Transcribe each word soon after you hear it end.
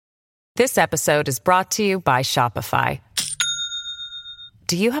This episode is brought to you by Shopify.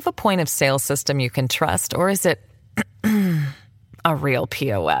 Do you have a point of sale system you can trust, or is it a real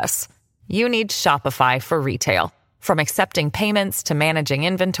POS? You need Shopify for retail. From accepting payments to managing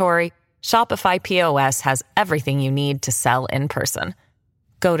inventory, Shopify POS has everything you need to sell in person.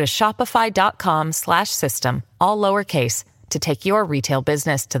 Go to shopify.com/system, all lowercase, to take your retail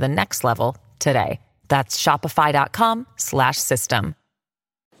business to the next level today. That's shopify.com/system.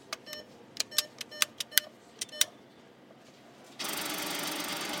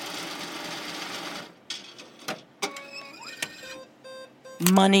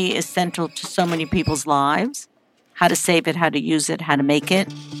 Money is central to so many people's lives. How to save it, how to use it, how to make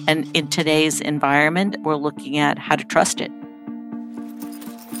it. And in today's environment, we're looking at how to trust it.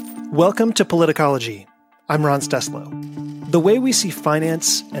 Welcome to Politicology. I'm Ron Steslow. The way we see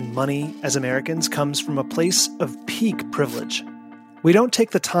finance and money as Americans comes from a place of peak privilege. We don't take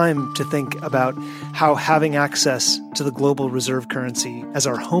the time to think about how having access to the global reserve currency as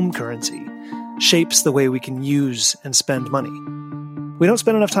our home currency shapes the way we can use and spend money. We don't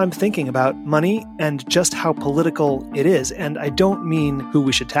spend enough time thinking about money and just how political it is. And I don't mean who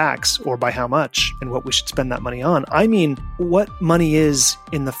we should tax or by how much and what we should spend that money on. I mean what money is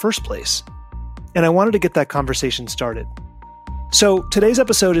in the first place. And I wanted to get that conversation started. So today's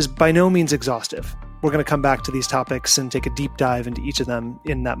episode is by no means exhaustive. We're going to come back to these topics and take a deep dive into each of them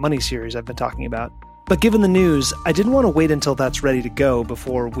in that money series I've been talking about. But given the news, I didn't want to wait until that's ready to go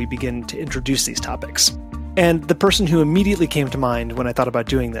before we begin to introduce these topics. And the person who immediately came to mind when I thought about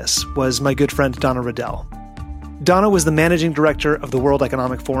doing this was my good friend Donna Riddell. Donna was the managing director of the World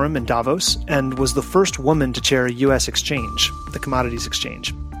Economic Forum in Davos and was the first woman to chair a U.S. exchange, the Commodities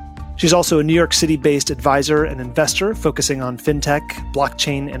Exchange. She's also a New York City-based advisor and investor focusing on fintech,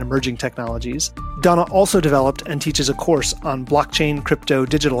 blockchain, and emerging technologies. Donna also developed and teaches a course on blockchain, crypto,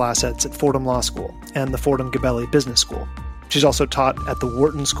 digital assets at Fordham Law School and the Fordham Gabelli Business School. She's also taught at the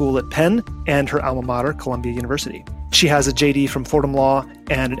Wharton School at Penn and her alma mater, Columbia University. She has a JD from Fordham Law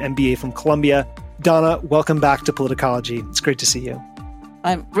and an MBA from Columbia. Donna, welcome back to Politicology. It's great to see you.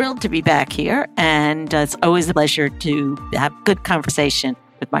 I'm thrilled to be back here, and it's always a pleasure to have good conversation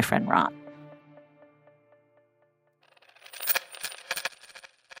with my friend Ron.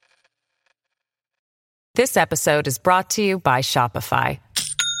 This episode is brought to you by Shopify.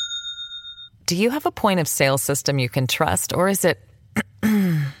 Do you have a point of sale system you can trust, or is it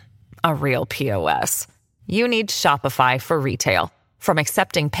a real POS? You need Shopify for retail. From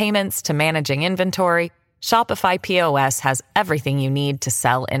accepting payments to managing inventory, Shopify POS has everything you need to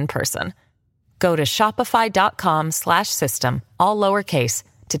sell in person. Go to shopify.com/system, all lowercase,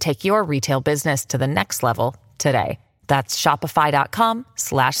 to take your retail business to the next level today. That's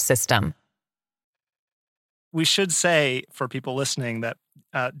shopify.com/system. We should say for people listening that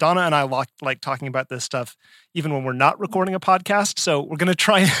Donna and I like talking about this stuff even when we're not recording a podcast. So we're going to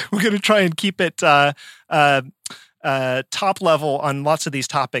try and keep it top level on lots of these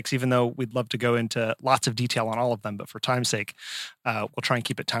topics, even though we'd love to go into lots of detail on all of them. But for time's sake, we'll try and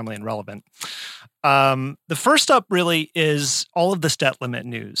keep it timely and relevant. The first up really is all of this debt limit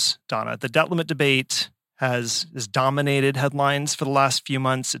news, Donna. The debt limit debate has dominated headlines for the last few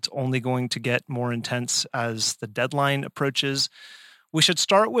months. It's only going to get more intense as the deadline approaches. We should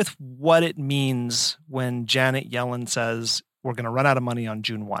start with what it means when Janet Yellen says we're going to run out of money on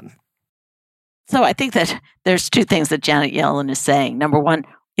June 1. So I think that there's two things that Janet Yellen is saying. Number one,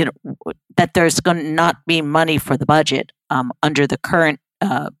 that there's going to not be money for the budget under the current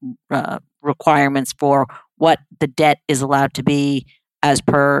requirements for what the debt is allowed to be as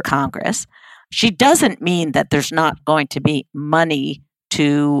per Congress. She doesn't mean that there's not going to be money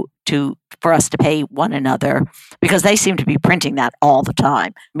for us to pay one another, because they seem to be printing that all the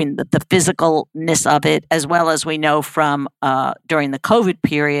time. I mean, the physicalness of it, as well as we know from during the COVID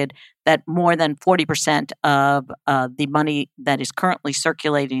period, that more than 40% of the money that is currently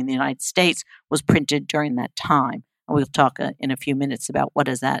circulating in the United States was printed during that time. And we'll talk in a few minutes about what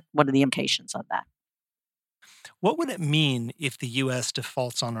are the implications of that. What would it mean if the U.S.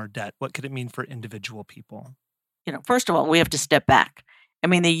 defaults on our debt? What could it mean for individual people? First of all, we have to step back. I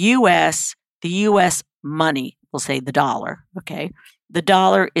mean, the U.S. money, we'll say the dollar, okay? The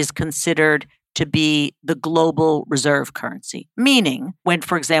dollar is considered to be the global reserve currency, meaning when,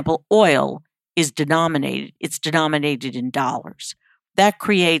 for example, oil is denominated, it's denominated in dollars. That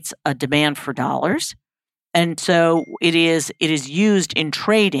creates a demand for dollars. And so it is used in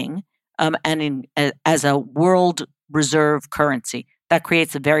trading and as a world reserve currency. That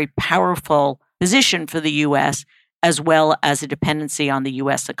creates a very powerful position for the U.S., as well as a dependency on the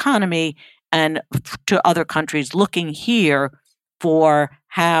U.S. economy and to other countries looking here for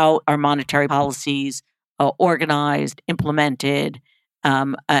how our monetary policies are organized, implemented,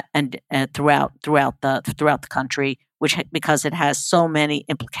 and throughout the country, because it has so many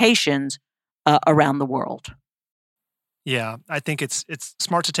implications around the world. Yeah, I think it's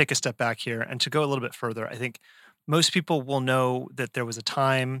smart to take a step back here and to go a little bit further. I think most people will know that there was a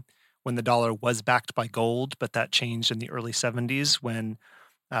time when the dollar was backed by gold, but that changed in the early 70s when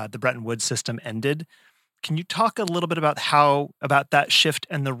the Bretton Woods system ended. Can you talk a little bit about that shift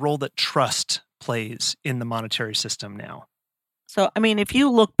and the role that trust plays in the monetary system now? So, I mean, if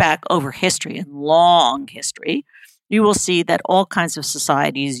you look back over history and long history, you will see that all kinds of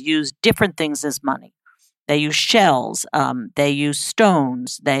societies use different things as money. They use shells, they use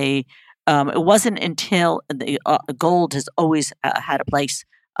stones. It wasn't until gold has always had a place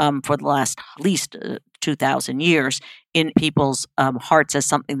for the last at least 2,000 years in people's hearts as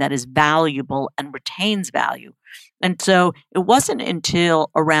something that is valuable and retains value. And so it wasn't until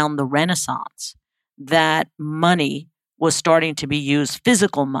around the Renaissance that money was starting to be used,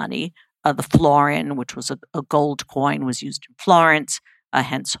 physical money. The florin, which was a gold coin, was used in Florence,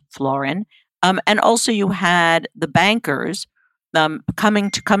 hence florin. And also you had the bankers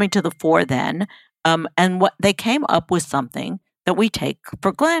coming to the fore then, and what they came up with something that we take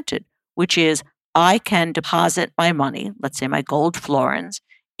for granted, which is I can deposit my money, let's say my gold florins,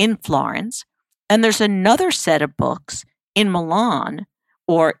 in Florence, and there's another set of books in Milan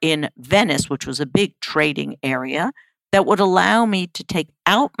or in Venice, which was a big trading area, that would allow me to take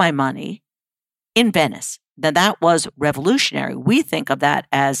out my money in Venice. Now that was revolutionary. We think of that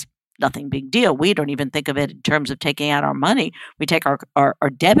as nothing big deal. We don't even think of it in terms of taking out our money. We take our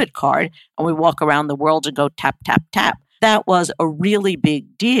debit card and we walk around the world and go tap, tap, tap. That was a really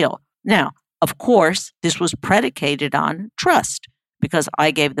big deal. Now, of course, this was predicated on trust because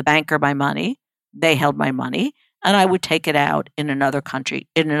I gave the banker my money, they held my money, and I would take it out in another country,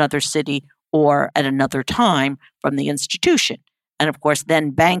 in another city, or at another time from the institution. And of course,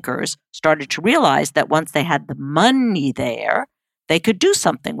 then bankers started to realize that once they had the money there, they could do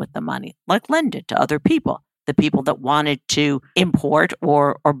something with the money, like lend it to other people, the people that wanted to import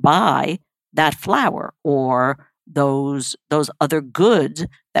or buy that flour or those other goods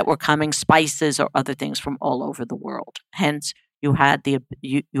that were coming, spices or other things from all over the world. Hence, you had the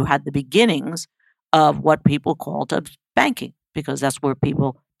beginnings of what people called banking, because that's where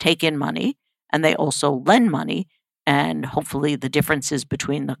people take in money and they also lend money. And hopefully, the differences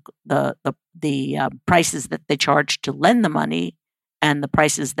between the prices that they charge to lend the money and the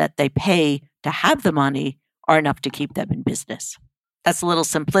prices that they pay to have the money are enough to keep them in business. That's a little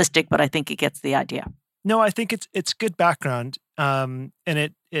simplistic, but I think it gets the idea. No, I think it's good background, and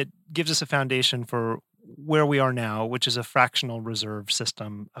it gives us a foundation for where we are now, which is a fractional reserve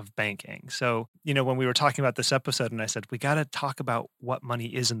system of banking. So, when we were talking about this episode and I said, we got to talk about what money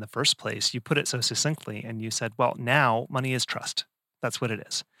is in the first place, you put it so succinctly and you said, well, now money is trust. That's what it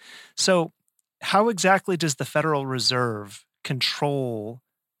is. So how exactly does the Federal Reserve control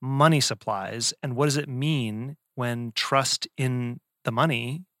money supplies, and what does it mean when trust in the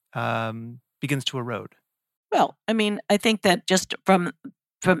money begins to erode? Well, I mean, I think that just from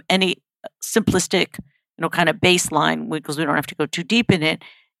any simplistic, kind of baseline, because we don't have to go too deep in it,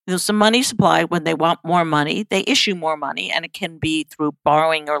 there's some money supply. When they want more money, they issue more money, and it can be through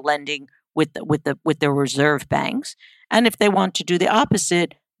borrowing or lending with their reserve banks. And if they want to do the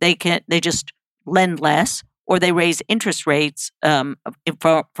opposite, they just lend less, or they raise interest rates from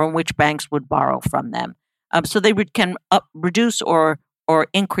which banks would borrow from them. So they can reduce or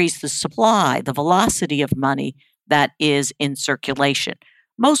increase the supply, the velocity of money that is in circulation.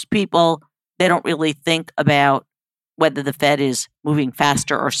 Most people, they don't really think about whether the Fed is moving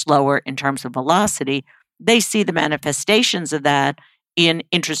faster or slower in terms of velocity. They see the manifestations of that in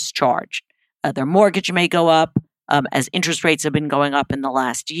interest charged. Their mortgage may go up as interest rates have been going up in the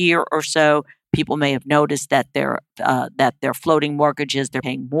last year or so. People may have noticed that their floating mortgages, they're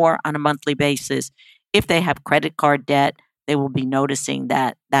paying more on a monthly basis. If they have credit card debt, they will be noticing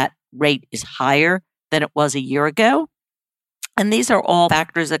that that rate is higher than it was a year ago. And these are all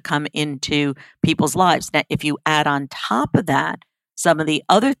factors that come into people's lives. Now, if you add on top of that some of the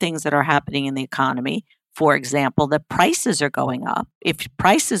other things that are happening in the economy, for example, that prices are going up. If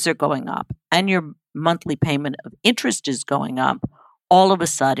prices are going up and your monthly payment of interest is going up, all of a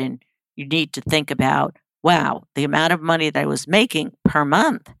sudden you need to think about, wow, the amount of money that I was making per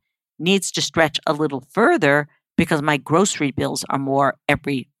month needs to stretch a little further because my grocery bills are more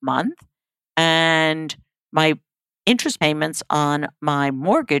every month and my interest payments on my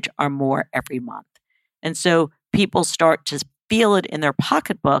mortgage are more every month. And so people start to feel it in their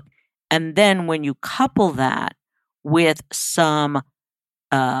pocketbook. And then when you couple that with some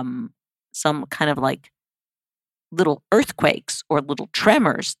some kind of like little earthquakes or little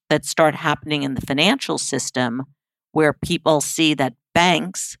tremors that start happening in the financial system, where people see that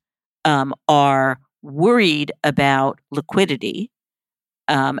banks are worried about liquidity,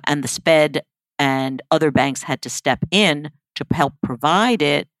 and the SPED and other banks had to step in to help provide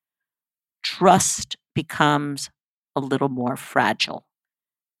it, trust becomes a little more fragile.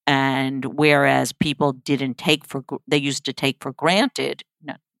 And whereas people they used to take for granted,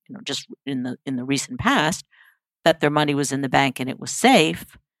 just in the recent past, that their money was in the bank and it was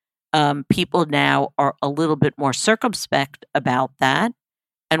safe, people now are a little bit more circumspect about that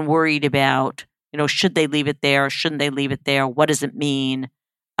and worried about, should they leave it there? Shouldn't they leave it there? What does it mean?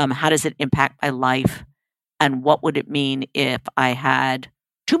 How does it impact my life? And what would it mean if I had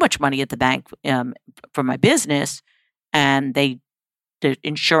too much money at the bank for my business and the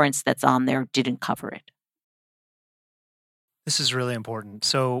insurance that's on there didn't cover it? This is really important.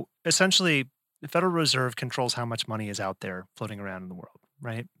 So essentially, the Federal Reserve controls how much money is out there floating around in the world,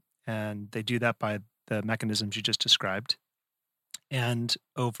 right? And they do that by the mechanisms you just described. And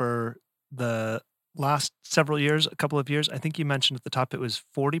over the last several years, a couple of years, I think you mentioned at the top it was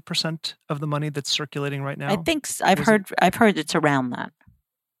 40% of the money that's circulating right now. I think I've heard it's around that.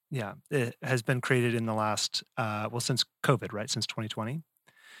 Yeah, it has been created in the last since COVID, right? Since 2020.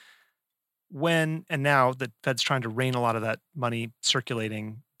 And now the Fed's trying to rein a lot of that money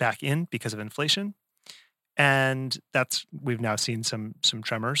circulating back in because of inflation. And we've now seen some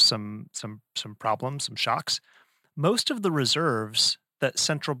tremors, some problems, some shocks. Most of the reserves that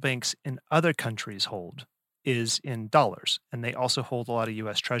central banks in other countries hold is in dollars, and they also hold a lot of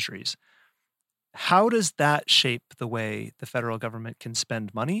U.S. treasuries. How does that shape the way the federal government can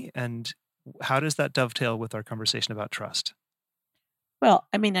spend money, and how does that dovetail with our conversation about trust? Well,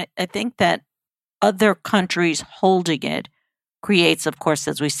 I mean, I think that other countries holding it creates, of course,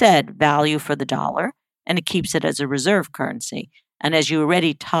 as we said, value for the dollar, and it keeps it as a reserve currency. And as you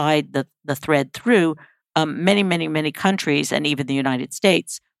already tied the thread through, many countries, and even the United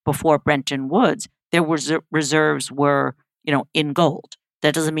States, before Bretton Woods, their reserves were, in gold.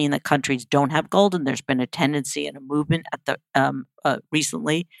 That doesn't mean that countries don't have gold, and there's been a tendency and a movement at the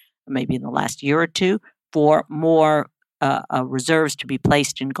recently, maybe in the last year or two, for more reserves to be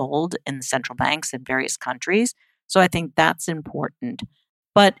placed in gold in the central banks in various countries. So I think that's important.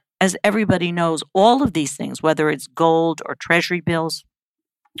 But as everybody knows, all of these things, whether it's gold or treasury bills,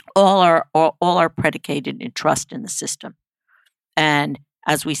 all are predicated in trust in the system. And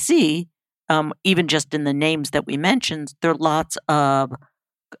as we see, even just in the names that we mentioned, there are lots of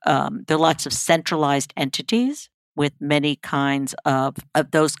centralized entities with many kinds of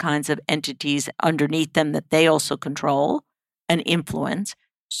those kinds of entities underneath them that they also control and influence.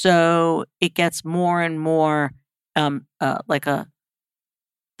 So it gets more and more the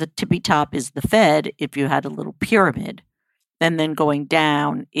tippy top is the Fed if you had a little pyramid. And then going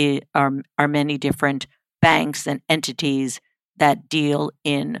down are many different banks and entities that deal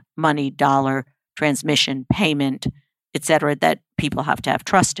in money, dollar, transmission, payment, et cetera, that people have to have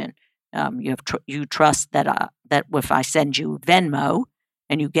trust in. You trust that if I send you Venmo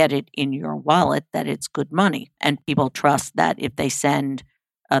and you get it in your wallet, that it's good money. And people trust that if they send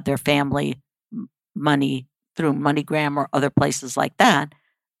their family money through MoneyGram or other places like that,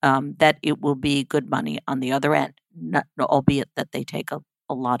 that it will be good money on the other end, albeit that they take a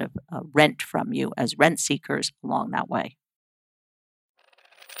lot of rent from you as rent seekers along that way.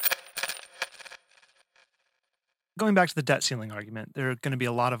 Going back to the debt ceiling argument, there are going to be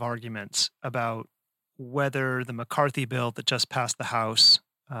a lot of arguments about whether the McCarthy bill that just passed the House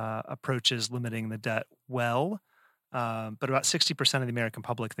approaches limiting the debt well. But about 60% of the American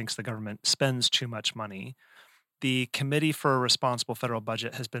public thinks the government spends too much money. The Committee for a Responsible Federal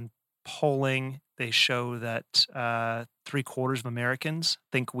Budget has been polling. They show that 3/4 of Americans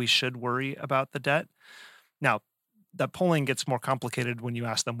think we should worry about the debt. Now, that polling gets more complicated when you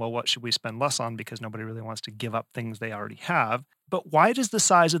ask them, well, what should we spend less on? Because nobody really wants to give up things they already have. But why does the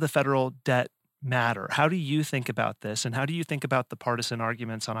size of the federal debt matter? How do you think about this? And how do you think about the partisan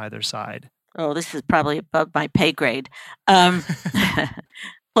arguments on either side? Oh, this is probably above my pay grade.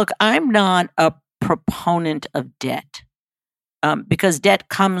 Look, I'm not a proponent of debt because debt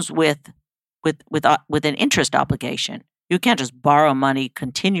comes with an interest obligation. You can't just borrow money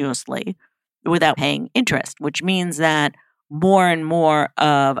continuously without paying interest, which means that more and more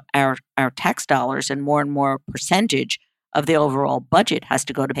of our tax dollars and more percentage of the overall budget has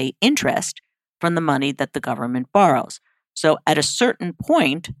to go to pay interest from the money that the government borrows. So at a certain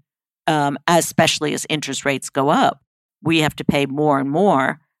point, especially as interest rates go up, we have to pay more and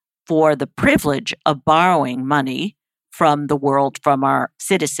more for the privilege of borrowing money from the world, from our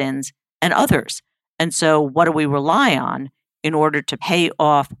citizens and others. And so what do we rely on in order to pay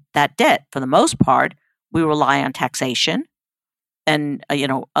off that debt? For the most part, we rely on taxation and,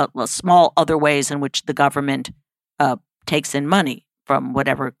 small other ways in which the government takes in money from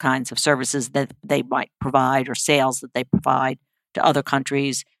whatever kinds of services that they might provide or sales that they provide to other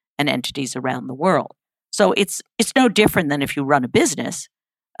countries and entities around the world. So it's no different than if you run a business,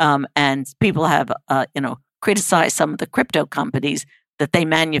 and people have criticized some of the crypto companies that they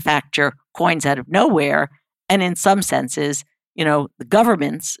manufacture coins out of nowhere, and in some senses, the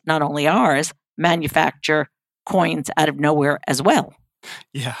governments, not only ours, manufacture coins out of nowhere as well.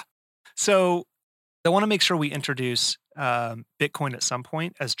 Yeah. So I want to make sure we introduce Bitcoin at some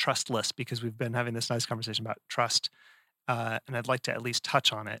point as trustless, because we've been having this nice conversation about trust, and I'd like to at least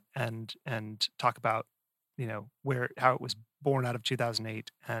touch on it and talk about how it was born out of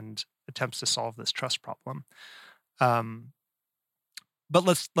 2008 and attempts to solve this trust problem. But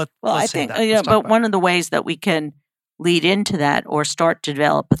let's I think but one of the ways that we can lead into that or start to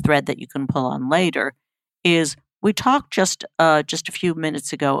develop a thread that you can pull on later is we talked just a few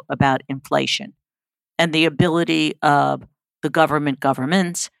minutes ago about inflation and the ability of the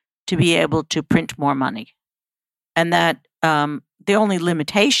governments to be able to print more money, and that the only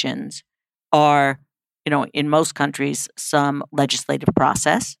limitations are, in most countries, some legislative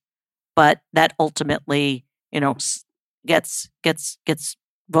process, but that ultimately, gets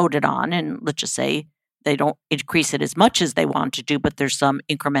voted on, and let's just say they don't increase it as much as they want to do, but there's some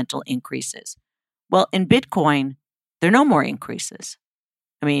incremental increases. Well, in Bitcoin, there are no more increases.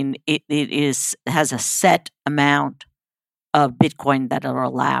 I mean, it has a set amount of Bitcoin that are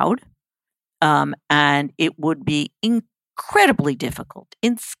allowed, and it would be incredibly difficult,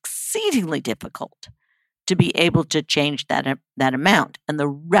 exceedingly difficult, to be able to change that amount. And the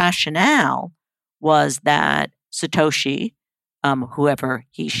rationale was that Satoshi, whoever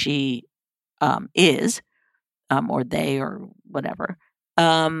she is, or they or whatever,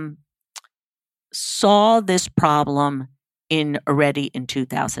 saw this problem already in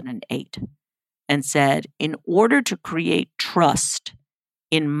 2008 and said, in order to create trust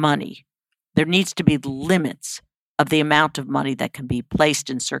in money, there needs to be limits of the amount of money that can be placed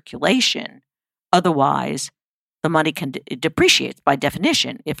in circulation. Otherwise, the money can depreciate by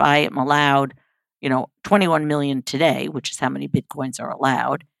definition. If I am allowed, 21 million today, which is how many Bitcoins are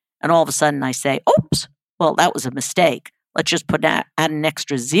allowed, and all of a sudden I say, oops, well, that was a mistake. Let's just add an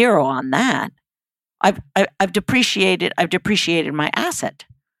extra zero on that. I've depreciated my asset.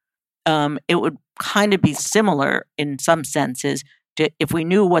 It would kind of be similar in some senses to if we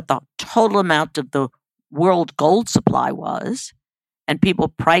knew what the total amount of the world gold supply was, and people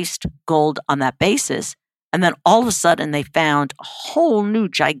priced gold on that basis, and then all of a sudden they found a whole new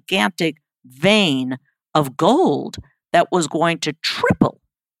gigantic vein of gold that was going to triple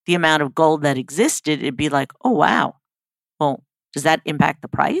the amount of gold that existed. It'd be like, oh, wow. Well, does that impact the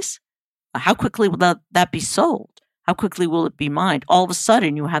price? How quickly will that be sold? How quickly will it be mined? All of a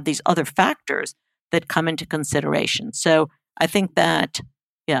sudden, you have these other factors that come into consideration. So I think that,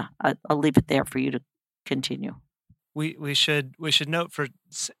 I'll leave it there for you to continue. We should note for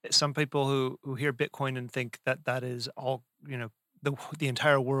some people who hear Bitcoin and think that is all, the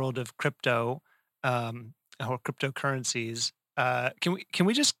entire world of crypto or cryptocurrencies. Can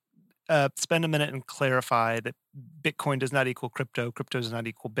we just spend a minute and clarify that Bitcoin does not equal crypto does not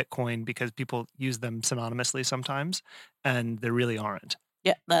equal Bitcoin, because people use them synonymously sometimes, and they really aren't.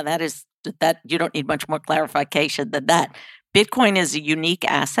 Yeah, that you don't need much more clarification than that. Bitcoin is a unique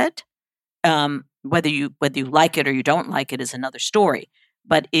asset. Whether you like it or you don't like it is another story,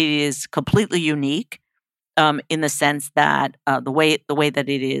 but it is completely unique in the sense that the way that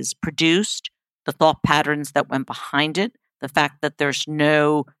it is produced, the thought patterns that went behind it, the fact that there's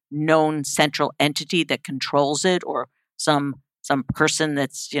no known central entity that controls it, or some person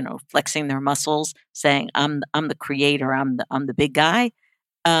that's flexing their muscles saying I'm the creator, I'm the big guy.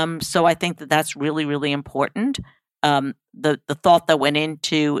 So I think that's really, really important. The thought that went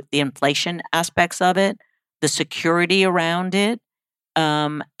into the inflation aspects of it, the security around it,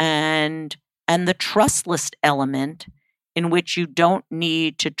 and the trustless element in which you don't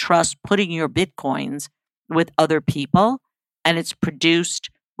need to trust putting your Bitcoins with other people, and it's produced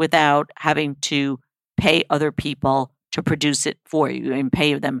without having to pay other people to produce it for you, and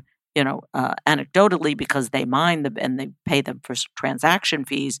pay them, anecdotally, because they mine them and they pay them for transaction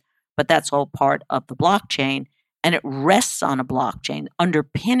fees. But that's all part of the blockchain, and it rests on a blockchain.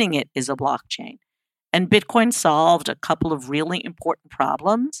 Underpinning it is a blockchain. And Bitcoin solved a couple of really important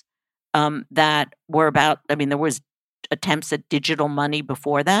problems that were about, there was attempts at digital money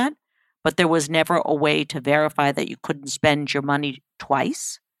before that, but there was never a way to verify that you couldn't spend your money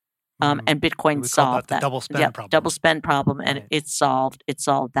twice. And Bitcoin solved that. The double spend problem. Double spend problem, and Right. it solved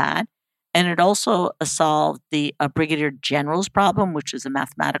that. And it also solved the Brigadier General's problem, which is a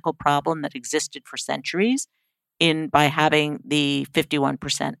mathematical problem that existed for centuries. By having the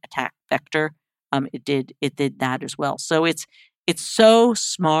 51% attack vector, it did that as well. So it's so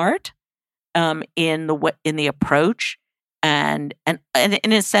smart in the approach, and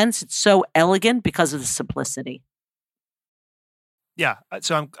in a sense, it's so elegant because of the simplicity. Yeah,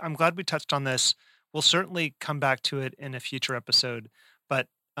 so I'm glad we touched on this. We'll certainly come back to it in a future episode. But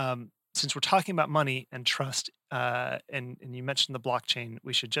since we're talking about money and trust, and you mentioned the blockchain,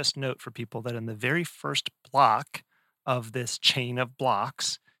 we should just note for people that in the very first block of this chain of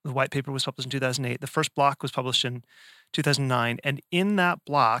blocks, the white paper was published in 2008. The first block was published in 2009. And in that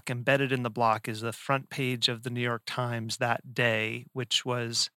block, embedded in the block, is the front page of the New York Times that day, which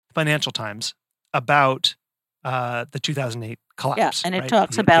was Financial Times, about the 2008 collapse. Yeah, and it right?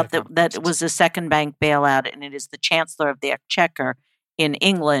 talks The about economic that it crisis. was the second bank bailout, and it is the Chancellor of the Exchequer in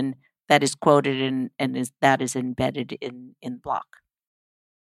England that is quoted that is embedded in block.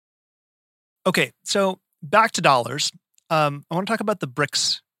 Okay, so back to dollars. I want to talk about the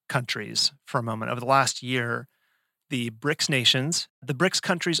BRICS countries for a moment. Over the last year, the BRICS nations, the BRICS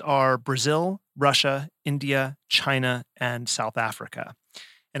countries are Brazil, Russia, India, China, and South Africa.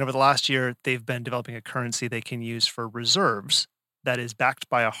 And over the last year, they've been developing a currency they can use for reserves that is backed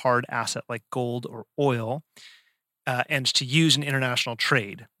by a hard asset like gold or oil, and to use in international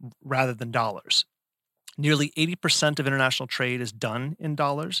trade rather than dollars. Nearly 80% of international trade is done in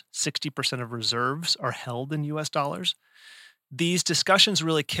dollars. 60% of reserves are held in US dollars. These discussions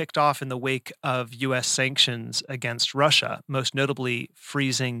really kicked off in the wake of US sanctions against Russia, most notably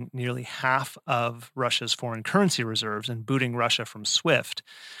freezing nearly half of Russia's foreign currency reserves and booting Russia from SWIFT,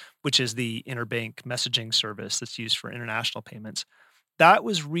 which is the interbank messaging service that's used for international payments. That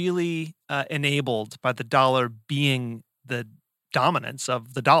was really enabled by the dollar being the dominance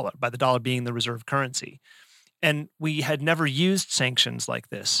of the dollar, by the dollar being the reserve currency. And we had never used sanctions like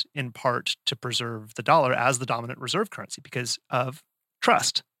this, in part to preserve the dollar as the dominant reserve currency because of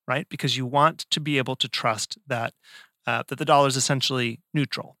trust, right? Because you want to be able to trust that that the dollar is essentially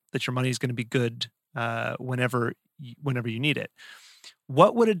neutral, that your money is going to be good whenever you need it.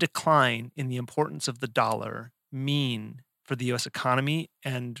 What would a decline in the importance of the dollar mean for the U.S. economy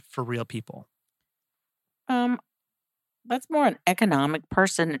and for real people? That's more an economic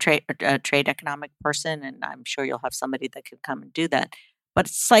person, a trade economic person, and I'm sure you'll have somebody that could come and do that. But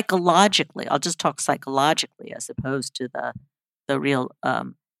psychologically, I'll just talk psychologically as opposed to the real.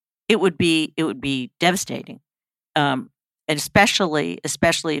 It would be devastating, and especially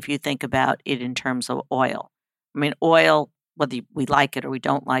if you think about it in terms of oil. I mean, oil, whether we like it or we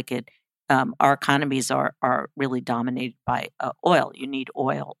don't like it, our economies are really dominated by oil. You need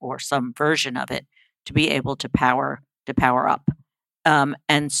oil or some version of it to be able to power up.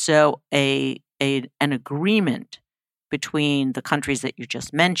 And so an agreement between the countries that you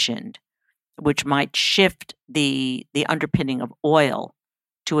just mentioned, which might shift the underpinning of oil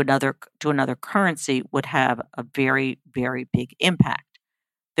to another currency, would have a very, very big impact.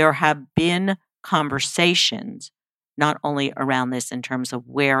 There have been conversations not only around this in terms of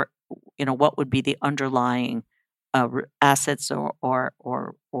where, what would be the underlying assets or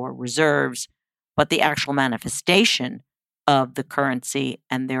reserves, but the actual manifestation of the currency.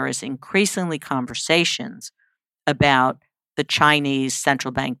 And there is increasingly conversations about the Chinese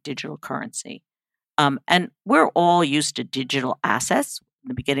central bank digital currency. And we're all used to digital assets. In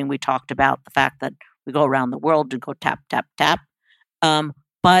the beginning, we talked about the fact that we go around the world and go tap, tap, tap.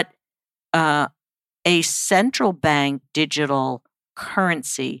 But a central bank digital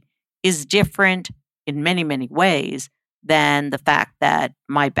currency is different in many, many ways than the fact that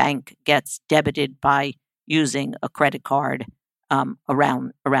my bank gets debited by using a credit card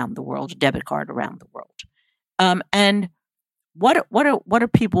around the world, a debit card around the world. And what are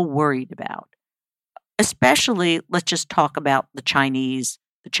people worried about? Especially, let's just talk about the Chinese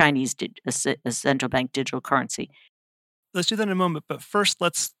central bank digital currency. Let's do that in a moment. But first,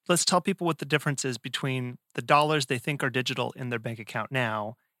 let's tell people what the difference is between the dollars they think are digital in their bank account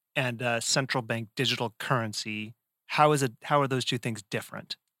now and central bank digital currency. How are those two things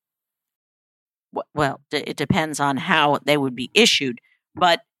different? Well, it depends on how they would be issued.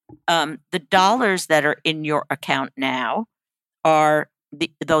 But the dollars that are in your account now are,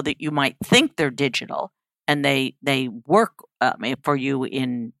 though that you might think they're digital, and they work for you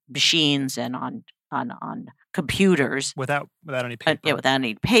in machines and on computers without any paper. Without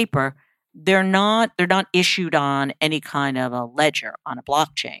any paper, they're not issued on any kind of a ledger on a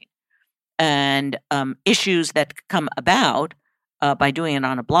blockchain. And issues that come about by doing it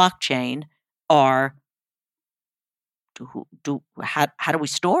on a blockchain are how do we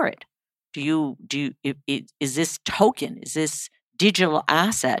store it? Is this token? Is this digital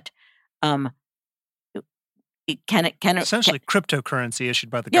asset? Essentially cryptocurrency issued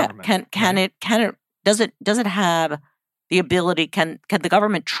by the government. Does it have the ability? Can the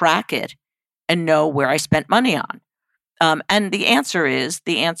government track it and know where I spent money on? And the answer is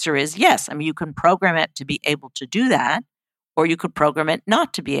yes. I mean, you can program it to be able to do that, or you could program it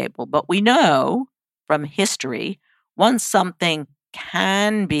not to be able. But we know from history, once something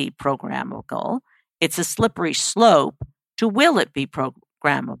can be programmable, it's a slippery slope to will it be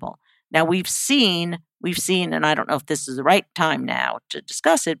programmable. Now we've seen, and I don't know if this is the right time now to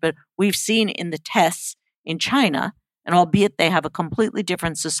discuss it, but we've seen in the tests in China, and albeit they have a completely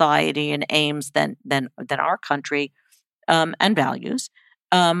different society and aims than our country and values,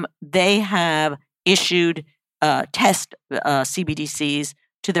 they have issued test CBDCs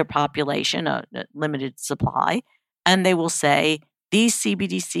to their population, a limited supply, and they will say these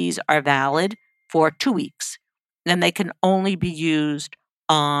CBDCs are valid for 2 weeks, and they can only be used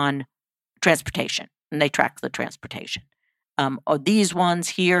on transportation, and they track the transportation. Or these ones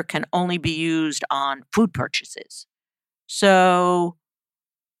here can only be used on food purchases. So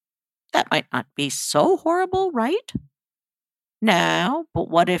that might not be so horrible, right? Now, but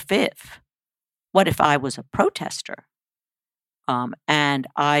what if I was a protester and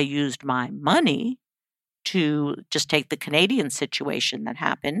I used my money to just take the Canadian situation that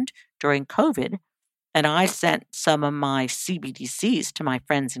happened during COVID, and I sent some of my CBDCs to my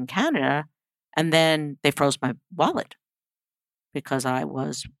friends in Canada, and then they froze my wallet because I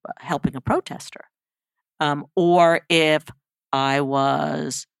was helping a protester. Or if I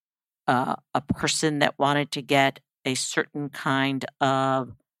was a person that wanted to get a certain kind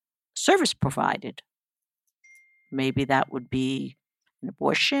of service provided. Maybe that would be an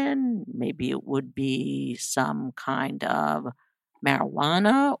abortion, maybe it would be some kind of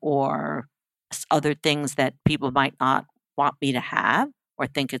marijuana or other things that people might not want me to have or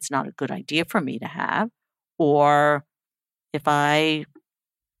think it's not a good idea for me to have. Or if I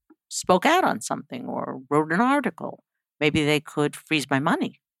spoke out on something or wrote an article, maybe they could freeze my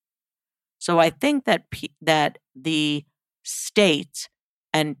money. So I think that that the states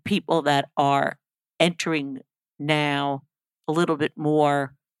and people that are entering now a little bit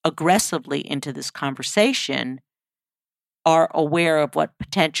more aggressively into this conversation are aware of what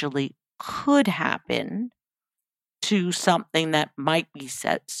potentially could happen to something that might be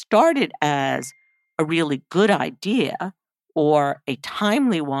started as a really good idea or a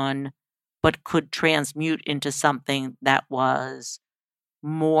timely one, but could transmute into something that was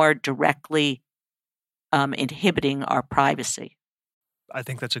more directly inhibiting our privacy. I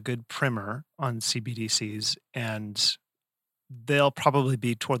think that's a good primer on CBDCs, and they'll probably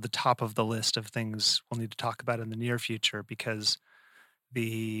be toward the top of the list of things we'll need to talk about in the near future, because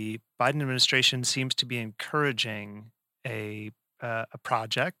the Biden administration seems to be encouraging a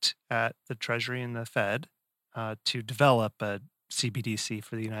project at the Treasury and the Fed to develop a CBDC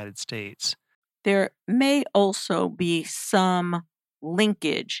for the United States. There may also be some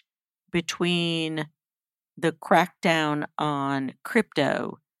linkage between the crackdown on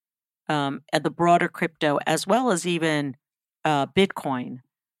crypto and the broader crypto, as well as even Bitcoin,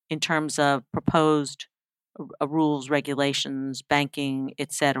 in terms of proposed rules, regulations, banking,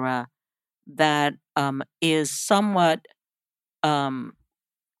 etc., that is somewhat an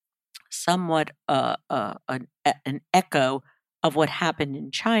echo of what happened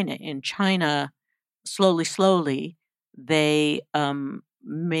in China. In China, slowly, they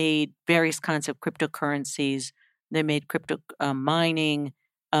made various kinds of cryptocurrencies. They made crypto mining,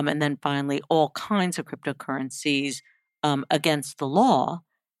 and then finally all kinds of cryptocurrencies against the law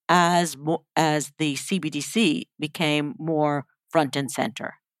as the CBDC became more front and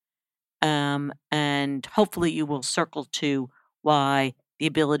center. And hopefully you will circle to why the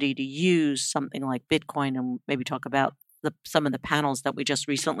ability to use something like Bitcoin, and maybe talk about some of the panels that we just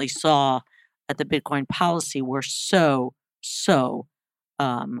recently saw at the Bitcoin policy were so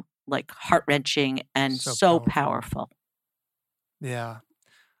like heart-wrenching and so powerful. Yeah.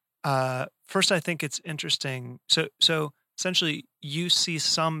 First, I think it's interesting. So essentially, you see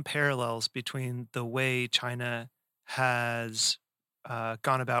some parallels between the way China has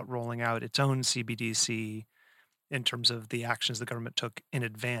gone about rolling out its own CBDC in terms of the actions the government took in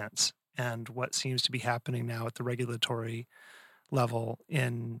advance, and what seems to be happening now at the regulatory level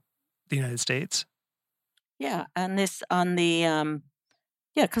in the United States. Yeah, and this on the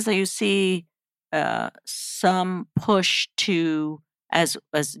because you see some push to as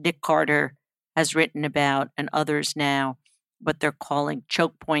Nick Carter has written about and others now, what they're calling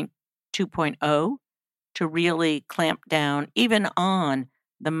choke point 2.0, to really clamp down even on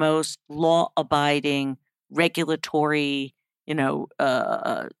the most law-abiding, regulatory,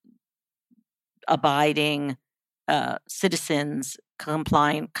 abiding citizens,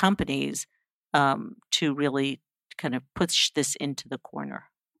 compliant companies, to really kind of push this into the corner.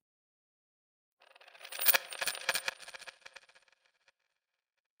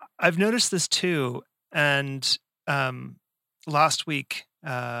 I've noticed this too. And last week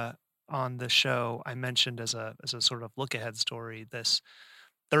on the show, I mentioned as a sort of look ahead story this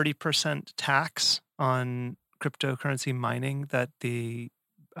 30% tax on cryptocurrency mining that the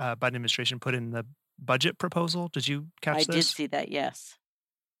Biden administration put in the budget proposal. Did you catch I this? did see that, yes.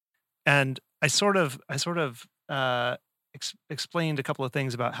 And I sort of explained a couple of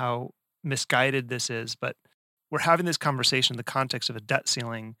things about how misguided this is, but we're having this conversation in the context of a debt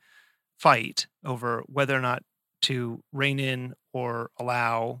ceiling fight over whether or not to rein in or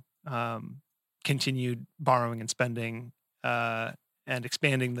allow continued borrowing and spending and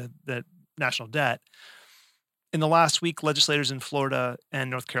expanding the national debt. In the last week, legislators in Florida and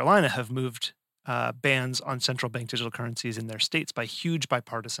North Carolina have moved bans on central bank digital currencies in their states by huge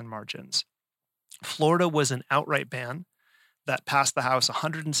bipartisan margins. Florida was an outright ban that passed the House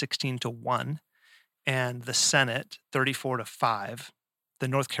 116-1 and the Senate 34-5. The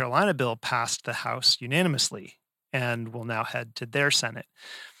North Carolina bill passed the House unanimously and will now head to their Senate.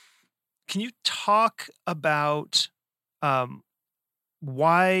 Can you talk about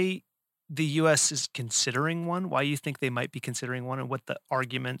why the U.S. is considering one, why you think they might be considering one, and what the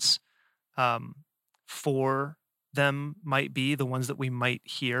arguments for them might be, the ones that we might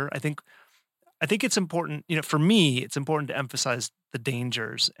hear? I think it's important, for me, it's important to emphasize the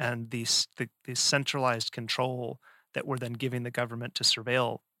dangers and the centralized control that we're then giving the government to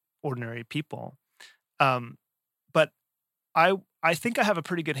surveil ordinary people. But I think I have a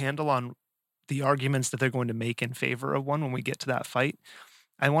pretty good handle on the arguments that they're going to make in favor of one when we get to that fight.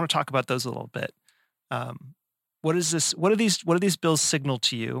 I want to talk about those a little bit. What do these bills signal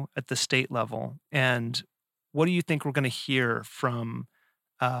to you at the state level? And what do you think we're going to hear from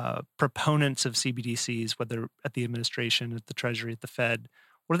proponents of CBDCs, whether at the administration, at the Treasury, at the Fed?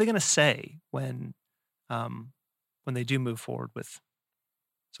 What are they going to say when they do move forward with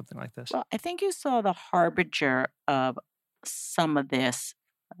something like this? Well, I think you saw the harbinger of some of this.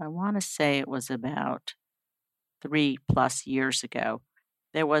 I want to say it was about 3+ years ago.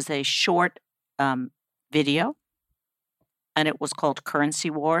 There was a short video, and it was called Currency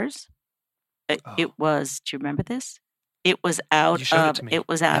Wars. It was, do you remember this? It was out of,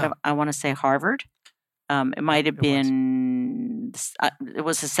 I want to say Harvard. It might have been, it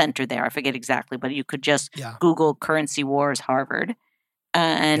was a center there. I forget exactly, but you could just Google Currency Wars Harvard.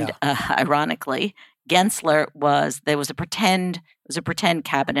 And ironically, Gensler there was a pretend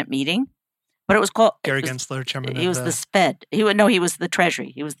cabinet meeting, but it was called Gary Gensler, chairman. He was the Fed. He was the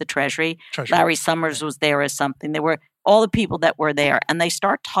Treasury. He was the Treasury. Larry Summers was there as something. There were all the people that were there, and they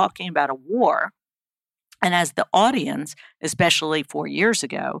start talking about a war. And as the audience, especially 4 years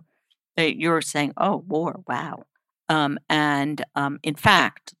ago, you're saying, "Oh, war! Wow!" In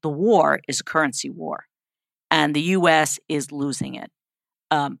fact, the war is a currency war, and the U.S. is losing it.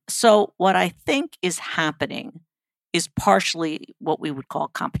 So what I think is happening is partially what we would call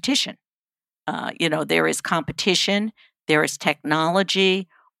competition. There is competition, there is technology.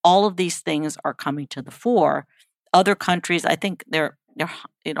 All of these things are coming to the fore. Other countries, I think they're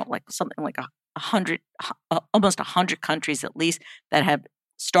like something like 100, almost 100 countries at least that have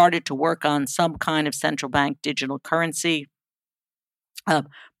started to work on some kind of central bank digital currency.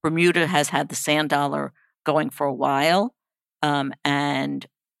 Bermuda has had the sand dollar going for a while.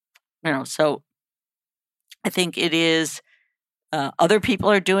 So I think it is, other people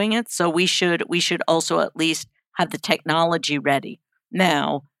are doing it. So we should also at least have the technology ready.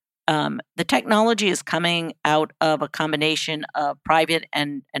 Now, the technology is coming out of a combination of private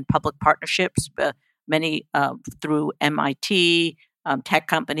and public partnerships, many through MIT, tech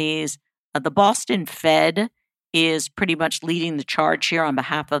companies. The Boston Fed is pretty much leading the charge here on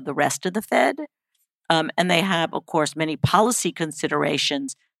behalf of the rest of the Fed. And they have, of course, many policy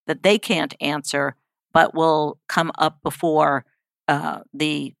considerations that they can't answer, but will come up before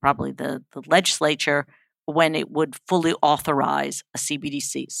probably the legislature when it would fully authorize a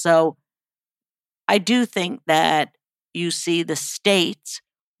CBDC. So I do think that you see the states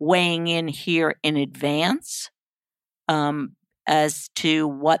weighing in here in advance as to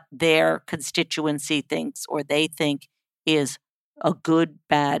what their constituency thinks or they think is a good,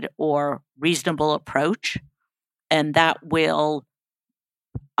 bad, or reasonable approach. And that will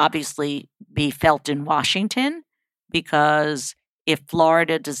obviously be felt in Washington, because if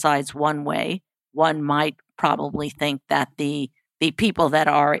Florida decides one way, one might probably think that the people that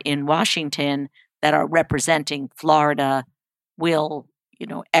are in Washington that are representing Florida will,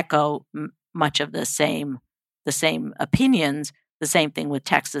 echo much of the same opinions. The same thing with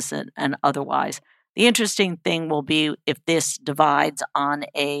Texas and otherwise. The interesting thing will be if this divides on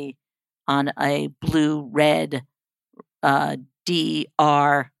a blue-red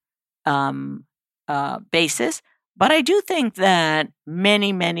DR basis. But I do think that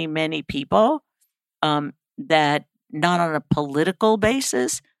many, many, many people that not on a political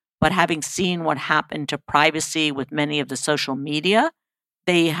basis, but having seen what happened to privacy with many of the social media,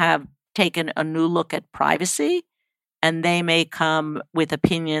 they have taken a new look at privacy, and they may come with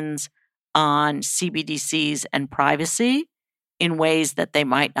opinions on CBDCs and privacy in ways that they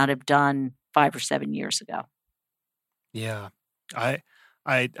might not have done 5 or 7 years ago. Yeah, I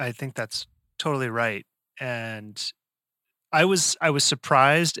think that's totally right. And I was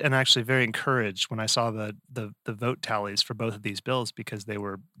surprised and actually very encouraged when I saw the vote tallies for both of these bills, because they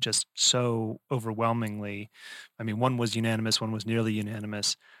were just so overwhelmingly, I mean, one was unanimous, one was nearly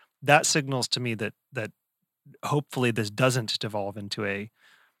unanimous. That signals to me that hopefully this doesn't devolve into a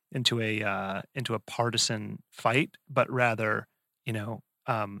partisan fight, but rather,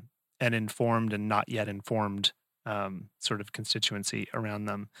 an informed and not yet informed sort of constituency around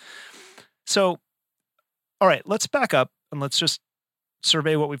them. So, all right, let's back up and let's just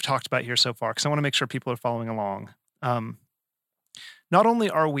survey what we've talked about here so far, because I want to make sure people are following along. Not only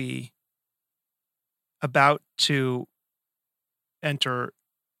are we about to enter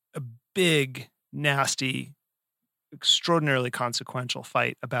a big, nasty, extraordinarily consequential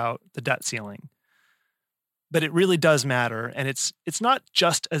fight about the debt ceiling, but it really does matter. And it's not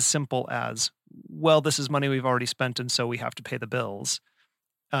just as simple as, well, this is money we've already spent, and so we have to pay the bills.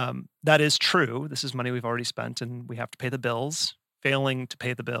 That is true. This is money we've already spent, and we have to pay the bills. Failing to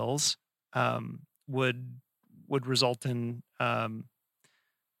pay the bills would result in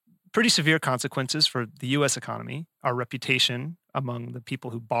pretty severe consequences for the U.S. economy, our reputation among the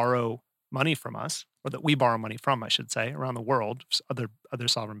people who borrow money from us, or that we borrow money from, I should say, around the world, other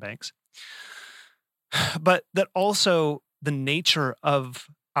sovereign banks. But that also the nature of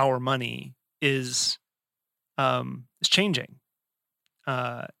our money is changing.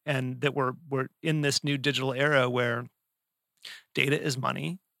 And that we're in this new digital era where data is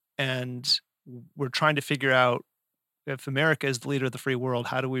money, and we're trying to figure out, if America is the leader of the free world,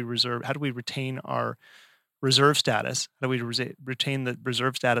 how do we retain our reserve status? How do we retain the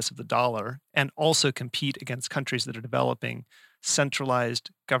reserve status of the dollar and also compete against countries that are developing centralized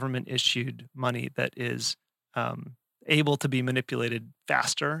government-issued money that is able to be manipulated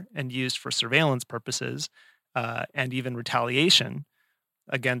faster and used for surveillance purposes and even retaliation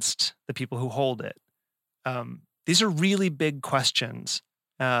against the people who hold it? These are really big questions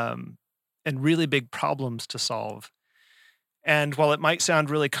and really big problems to solve. And while it might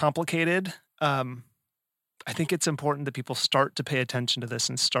sound really complicated, I think it's important that people start to pay attention to this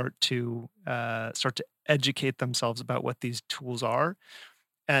and start to educate themselves about what these tools are.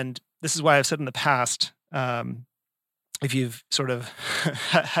 And this is why I've said in the past, if you've sort of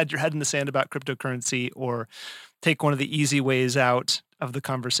had your head in the sand about cryptocurrency, or take one of the easy ways out of the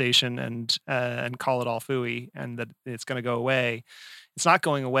conversation and call it all phooey and that it's going to go away, it's not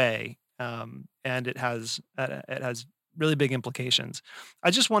going away, and it has really big implications.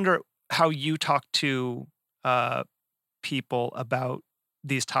 I just wonder how you talk to people about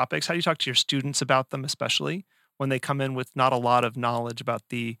these topics. How do you talk to your students about them, especially when they come in with not a lot of knowledge about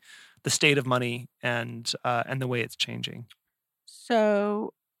the state of money and the way it's changing?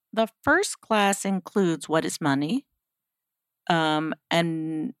 So the first class includes what is money, and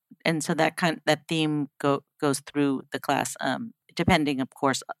so that theme goes through the class, depending, of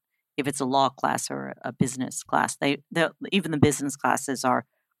course, if it's a law class or a business class. Even the business classes are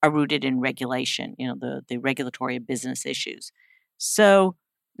rooted in regulation, the regulatory and business issues. So,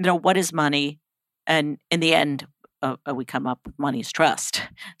 what is money? And in the end, we come up with money is trust.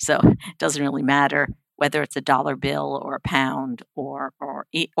 So it doesn't really matter whether it's a dollar bill or a pound or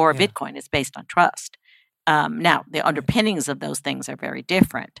a Bitcoin. It's based on trust. Now, the underpinnings of those things are very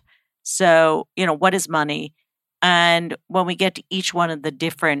different. So, what is money? And when we get to each one of the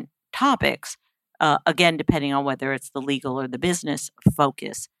different topics, again, depending on whether it's the legal or the business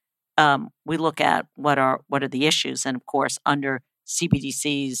focus, we look at what are the issues. And of course, under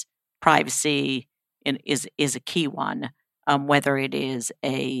CBDCs, privacy is a key one, whether it is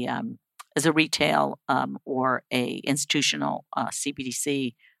as a retail or a institutional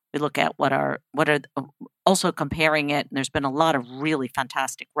CBDC, We look at what are also comparing it. And there's been a lot of really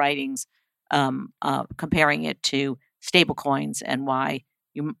fantastic writings comparing it to stablecoins and why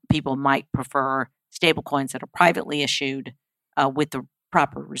people might prefer stablecoins that are privately issued with the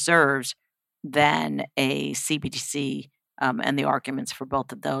proper reserves than a CBDC, and the arguments for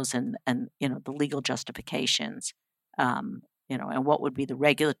both of those, and the legal justifications, and what would be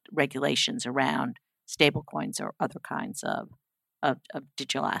the regulations around stablecoins or other kinds of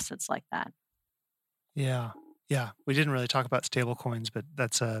digital assets like that. Yeah. We didn't really talk about stable coins, but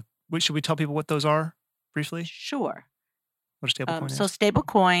should we tell people what those are briefly? Sure. What a stable coin So is? stable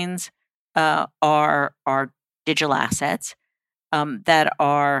coins are digital assets that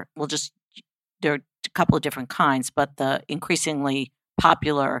are, there are a couple of different kinds, but the increasingly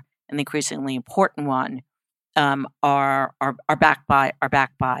popular and the increasingly important one are backed by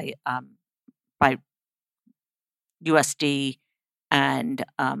USD and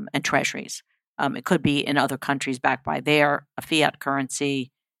treasuries. It could be in other countries backed by their fiat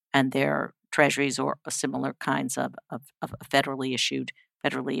currency and their treasuries or similar kinds of federally issued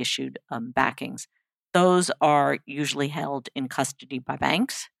backings. Those are usually held in custody by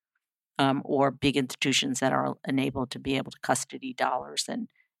banks or big institutions that are enabled to be able to custody dollars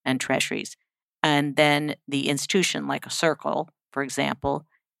and treasuries. And then the institution, like a Circle, for example,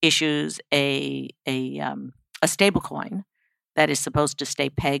 issues a stable coin that is supposed to stay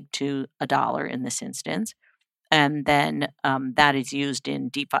pegged to a dollar in this instance. And then that is used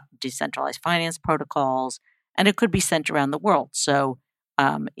in decentralized finance protocols, and it could be sent around the world. So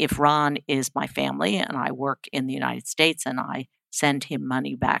if Ron is my family and I work in the United States and I send him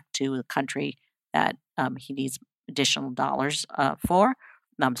money back to the country that he needs additional dollars for,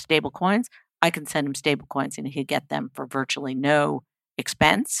 stable coins, I can send him stable coins and he'll get them for virtually no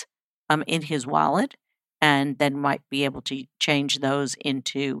expense in his wallet, and then might be able to change those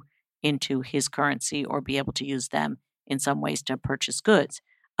into his currency or be able to use them in some ways to purchase goods.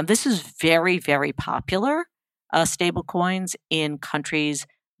 This is very, very popular, stable coins in countries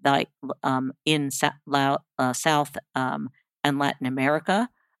like in South and Latin America,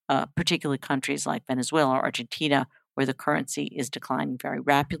 particularly countries like Venezuela or Argentina, where the currency is declining very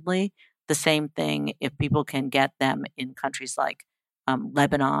rapidly. The same thing if people can get them in countries like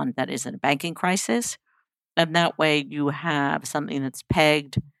Lebanon that is in a banking crisis. And that way you have something that's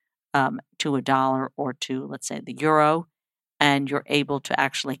pegged to a dollar or to, let's say, the euro, and you're able to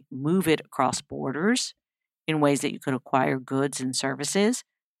actually move it across borders in ways that you could acquire goods and services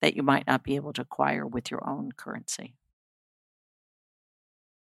that you might not be able to acquire with your own currency.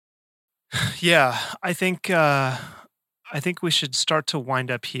 Yeah, I think we should start to wind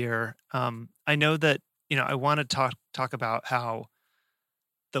up here. I know that I want to talk about how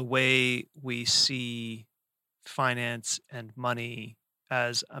the way we see finance and money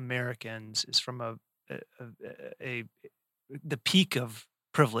as Americans is from the peak of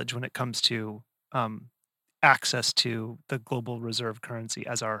privilege when it comes to access to the global reserve currency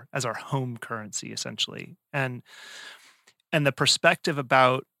as our home currency, essentially, and the perspective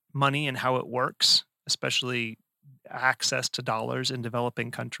about money and how it works, especially access to dollars in developing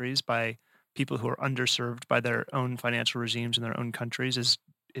countries by people who are underserved by their own financial regimes in their own countries,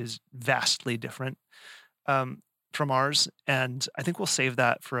 is vastly different from ours. And I think we'll save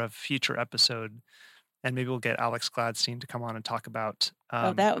that for a future episode, and maybe we'll get Alex Gladstein to come on and talk about.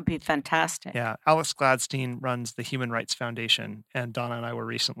 That would be fantastic. Yeah, Alex Gladstein runs the Human Rights Foundation, and Donna and I were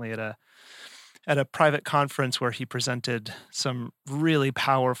recently at a private conference where he presented some really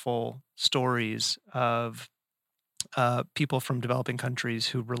powerful stories of people from developing countries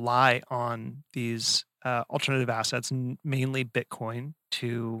who rely on these alternative assets, mainly Bitcoin,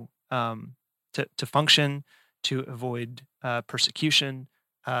 to function, to avoid persecution.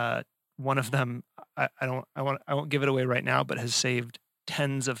 One of them, I won't give it away right now, but has saved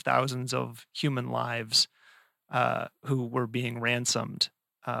tens of thousands of human lives who were being ransomed,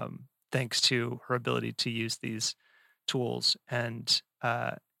 thanks to her ability to use these tools and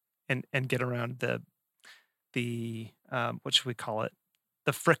get around the what should we call it?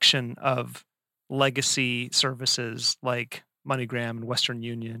 The friction of legacy services like MoneyGram and Western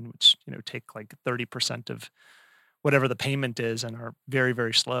Union, which take like 30% of whatever the payment is and are very,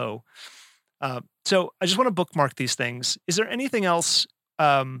 very slow. So I just want to bookmark these things. Is there anything else,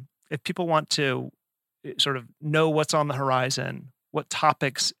 if people want to sort of know what's on the horizon, what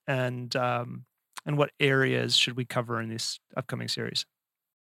topics and what areas should we cover in this upcoming series?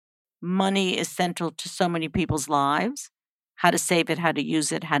 Money is central to so many people's lives. How to save it, how to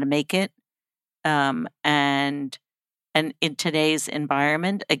use it, how to make it, and in today's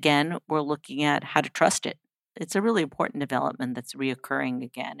environment, again, we're looking at how to trust it. it's a really important development that's reoccurring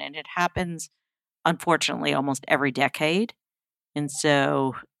again. And it happens, unfortunately, almost every decade. And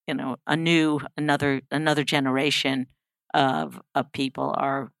so, another generation of people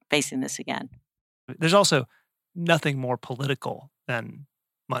are facing this again. There's also nothing more political than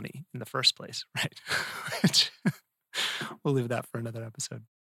money in the first place, right? We'll leave that for another episode.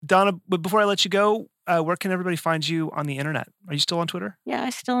 Donna, before I let you go, where can everybody find you on the internet? Are you still on Twitter? Yeah, I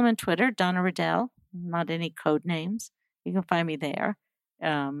still am on Twitter, Donna Riddell, not any code names. You can find me there.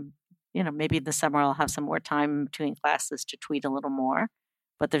 Maybe in the summer I'll have some more time between classes to tweet a little more.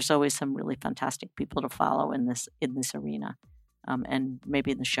 But there's always some really fantastic people to follow in this arena. And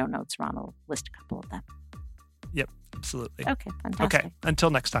maybe in the show notes, Ron will list a couple of them. Yep, absolutely. Okay, fantastic. Okay,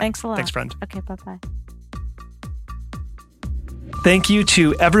 until next time. Thanks a lot. Thanks, friend. Okay, bye-bye. Thank you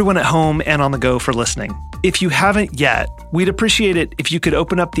to everyone at home and on the go for listening. If you haven't yet, we'd appreciate it if you could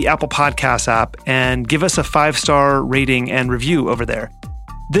open up the Apple Podcasts app and give us a 5-star rating and review over there.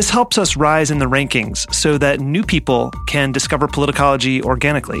 This helps us rise in the rankings so that new people can discover Politicology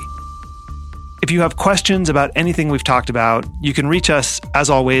organically. If you have questions about anything we've talked about, you can reach us, as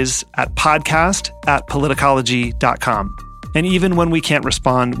always, at podcast@politicology.com. And even when we can't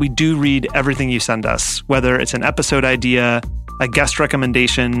respond, we do read everything you send us, whether it's an episode idea, a guest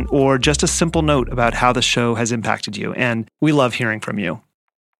recommendation, or just a simple note about how the show has impacted you. And we love hearing from you.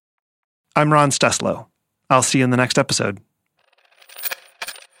 I'm Ron Steslow. I'll see you in the next episode.